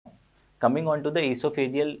Coming on to the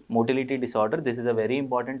esophageal motility disorder, this is a very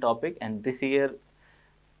important topic, and this year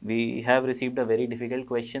we have received a very difficult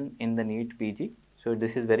question in the Neet PG. So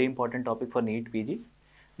this is very important topic for Neet PG.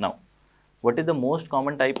 Now, what is the most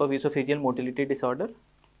common type of esophageal motility disorder?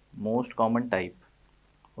 Most common type.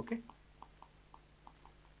 Okay.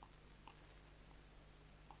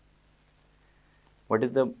 What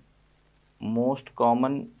is the most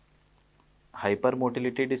common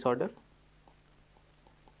hypermotility disorder?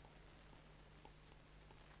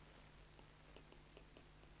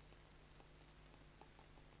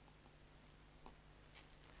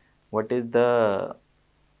 What is the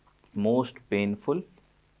most painful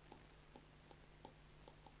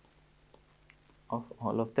of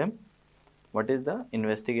all of them? What is the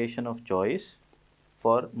investigation of choice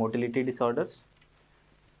for motility disorders?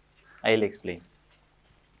 I'll explain.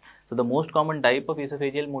 So the most common type of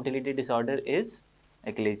esophageal motility disorder is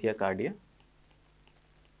Achalasia cardia.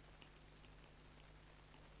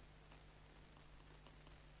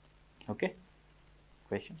 Okay,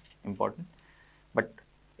 question important. But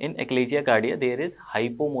in Achalasia cardia, there is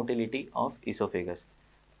hypomotility of esophagus.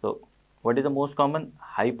 So what is the most common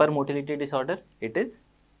hypermotility disorder? It is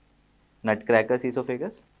nutcracker's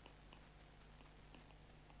esophagus.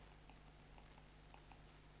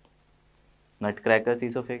 Nutcracker's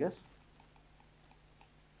esophagus.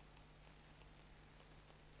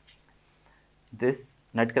 This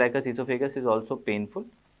nutcracker's esophagus is also painful.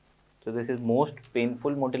 So this is most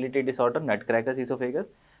painful motility disorder, nutcracker's esophagus.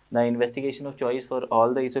 The investigation of choice for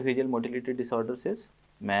all the esophageal motility disorders is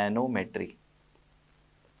manometry.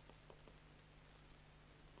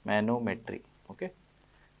 Manometry, okay,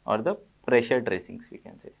 or the pressure tracings, we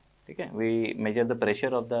can say. Okay, we measure the pressure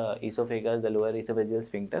of the esophagus, the lower esophageal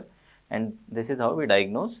sphincter, and this is how we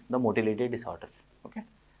diagnose the motility disorders. Okay.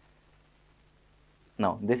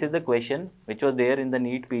 Now, this is the question which was there in the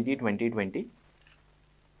Neet PG 2020.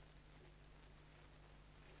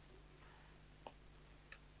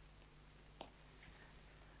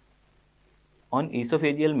 On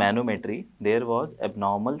esophageal manometry, there was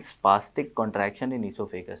abnormal spastic contraction in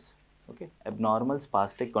esophagus. Okay, abnormal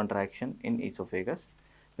spastic contraction in esophagus,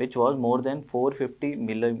 which was more than 450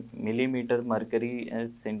 millimeter mercury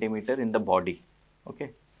centimeter in the body.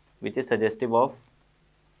 Okay, which is suggestive of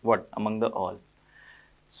what among the all.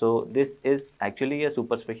 So this is actually a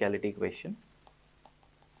super speciality question.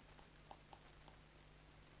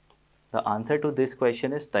 The answer to this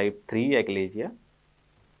question is type 3 achalasia,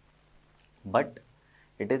 but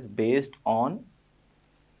it is based on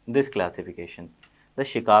this classification, the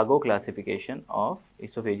Chicago classification of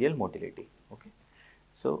esophageal motility. Okay,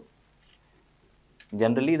 so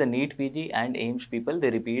generally the Neet PG and AIMS people, they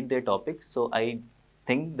repeat their topics, so I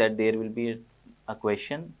think that there will be a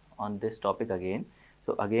question on this topic again.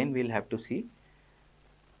 So again we'll have to see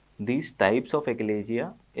these types of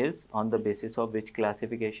achalasia is on the basis of which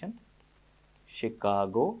classification?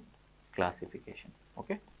 Chicago classification.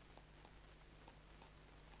 Okay.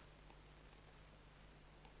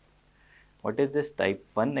 What is this type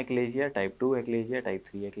 1 achalasia, type 2 achalasia, type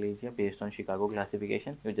 3 achalasia based on Chicago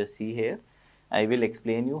classification? You just see here. I will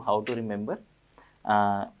explain you how to remember.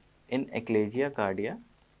 In Achalasia cardia,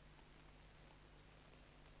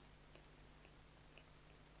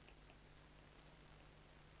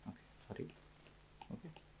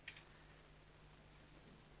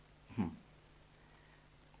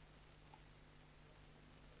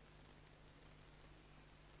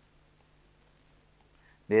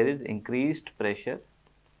 there is increased pressure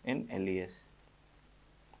in LES.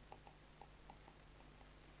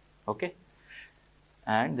 Okay,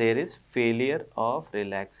 and there is failure of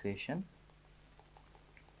relaxation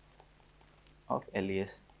of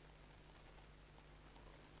LES.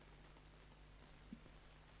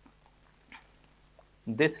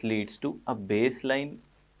 This leads to a baseline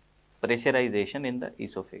pressurization in the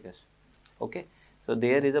esophagus. Okay, so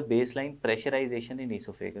there is a baseline pressurization in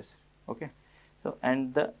esophagus. Okay, so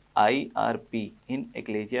and the IRP in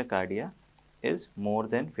Achalasia cardia is more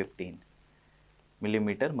than 15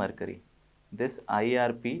 millimeter mercury. This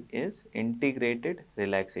IRP is integrated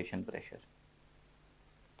relaxation pressure.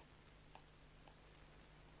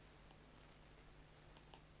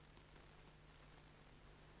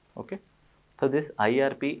 Okay, so this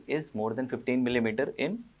IRP is more than 15 millimeter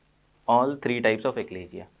in all three types of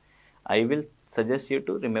achalasia. I will suggest you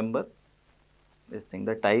to remember this thing.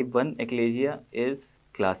 The type 1 achalasia is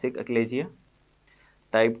classic achalasia.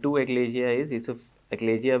 Type 2 achalasia is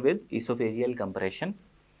achalasia with esophageal compression,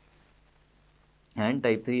 and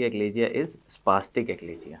type 3 achalasia is spastic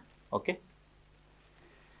achalasia. Okay,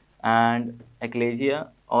 and achalasia,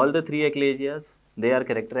 all the three achalasias, they are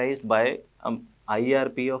characterized by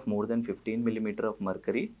IRP of more than 15 millimeter of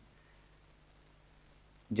mercury.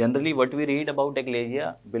 Generally, what we read about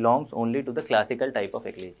achalasia belongs only to the classical type of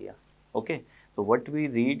achalasia. Okay, so what we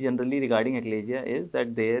read generally regarding achalasia is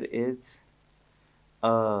that there is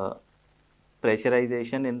a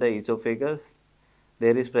pressurization in the esophagus,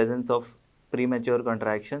 there is presence of premature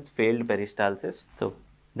contractions, failed peristalsis. So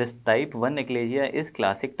this type 1 achalasia is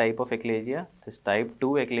classic type of achalasia. This type 2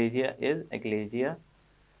 achalasia is achalasia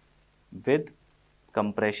with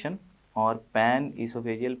compression or pan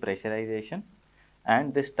esophageal pressurization,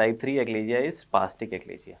 and this type 3 achalasia is spastic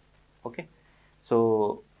achalasia. Okay,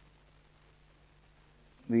 so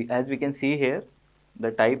as we can see here,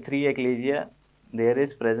 the type 3 achalasia, there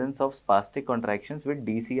is presence of spastic contractions with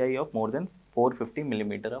DCI of more than 450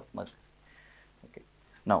 millimeter of mercury. Okay,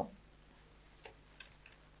 now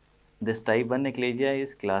this type 1 achalasia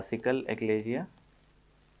is classical achalasia.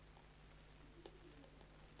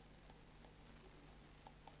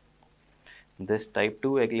 This type 2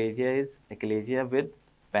 achalasia is achalasia with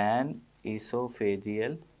pan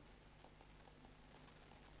esophageal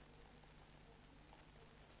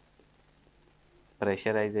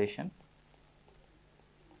pressurization.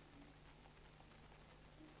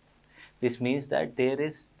 This means that there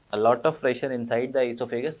is a lot of pressure inside the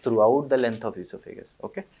esophagus throughout the length of esophagus.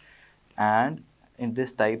 Okay, and in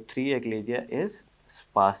this type 3 achalasia is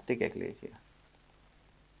spastic achalasia.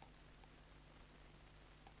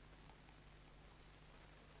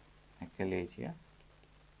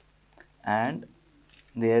 And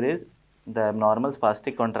there is the abnormal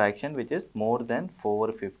spastic contraction which is more than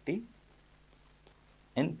 450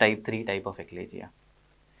 in type 3 type of achalasia.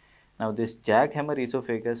 Now this jackhammer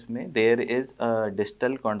esophagus में there is a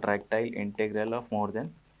distal contractile integral of more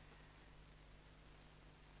than,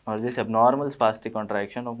 or this abnormal spastic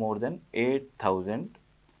contraction of more than 8000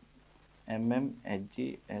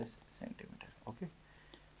 mmHg/s centimeter. Okay,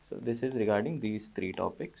 so this is regarding these three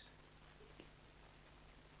topics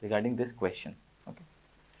regarding this question. Okay,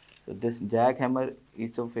 so this jackhammer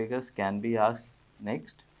esophagus can be asked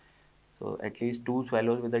next. So at least 2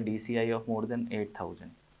 swallows with a DCI of more than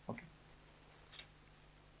 8000. Okay,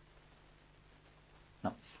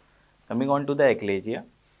 now coming on to the achalasia.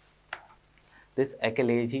 This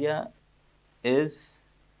achalasia is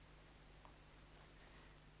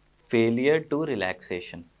failure to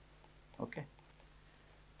relaxation. Okay,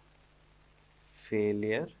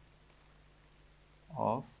 failure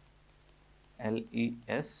of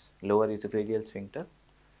LES, lower esophageal sphincter,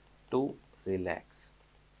 to relax,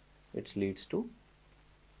 which leads to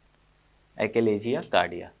achalasia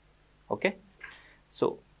cardia. Okay,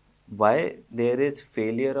 so why there is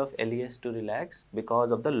failure of LES to relax?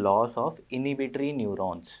 Because of the loss of inhibitory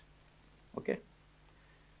neurons. Okay,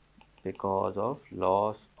 because of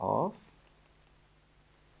loss of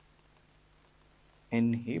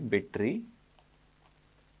inhibitory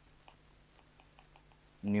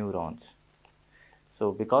neurons.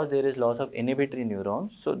 So because there is loss of inhibitory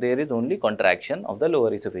neurons, so there is only contraction of the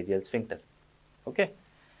lower esophageal sphincter. Okay,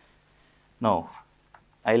 now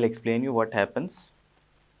I'll explain you what happens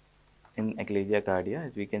in achalasia cardia.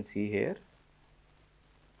 As we can see here,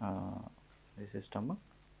 this is stomach,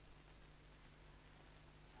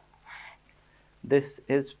 this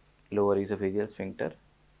is lower esophageal sphincter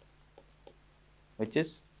which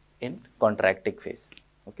is in contractic phase.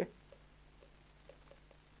 Okay,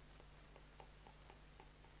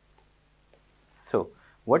 so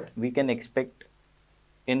what we can expect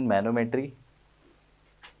in manometry,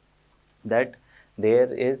 that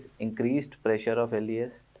there is increased pressure of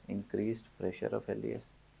LES,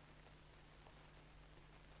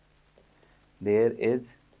 there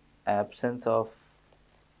is absence of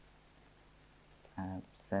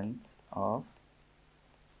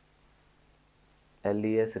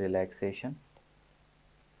LES relaxation,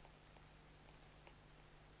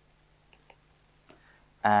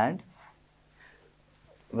 and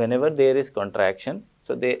whenever there is contraction,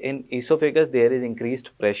 so in esophagus there is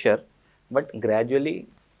increased pressure, but gradually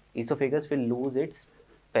esophagus will lose its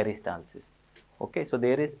peristalsis. Okay, so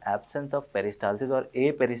there is absence of peristalsis or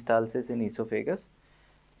aperistalsis in esophagus.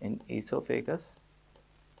 In esophagus,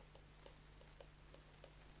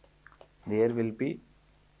 there will be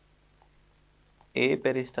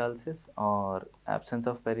aperistalsis or absence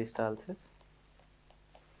of peristalsis,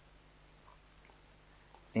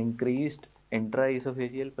 increased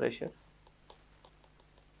intraesophageal pressure,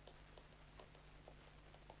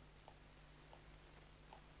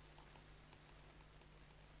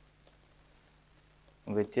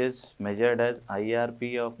 which is measured as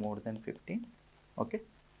IRP of more than 15. Okay,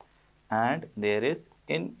 and there is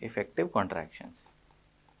ineffective contractions.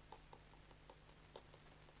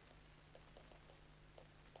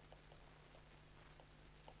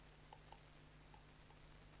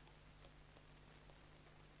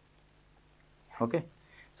 Okay,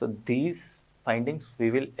 so these findings we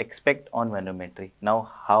will expect on manometry. Now,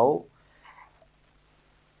 how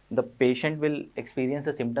the patient will experience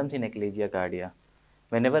the symptoms in eclasia cardia?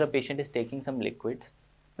 Whenever a patient is taking some liquids,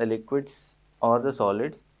 the liquids or the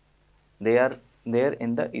solids, they are there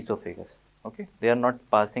in the esophagus. Okay, they are not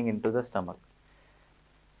passing into the stomach.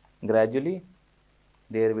 Gradually,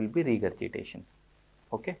 there will be regurgitation.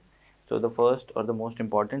 Okay, so the first or the most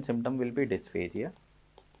important symptom will be dysphagia.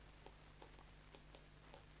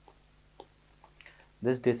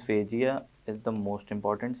 This dysphagia is the most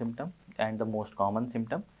important symptom and the most common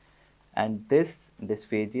symptom, and this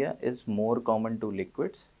dysphagia is more common to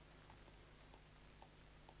liquids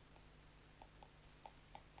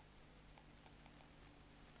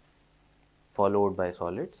followed by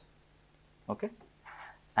solids. Okay,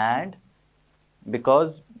 and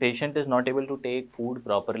because patient is not able to take food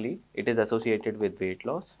properly, it is associated with weight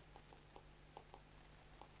loss,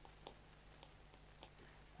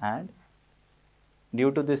 and due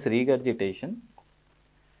to this regurgitation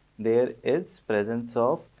there is presence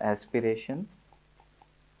of aspiration,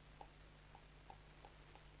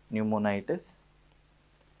 pneumonitis,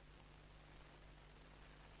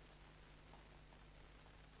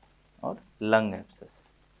 or lung abscess,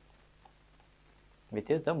 which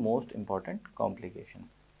is the most important complication.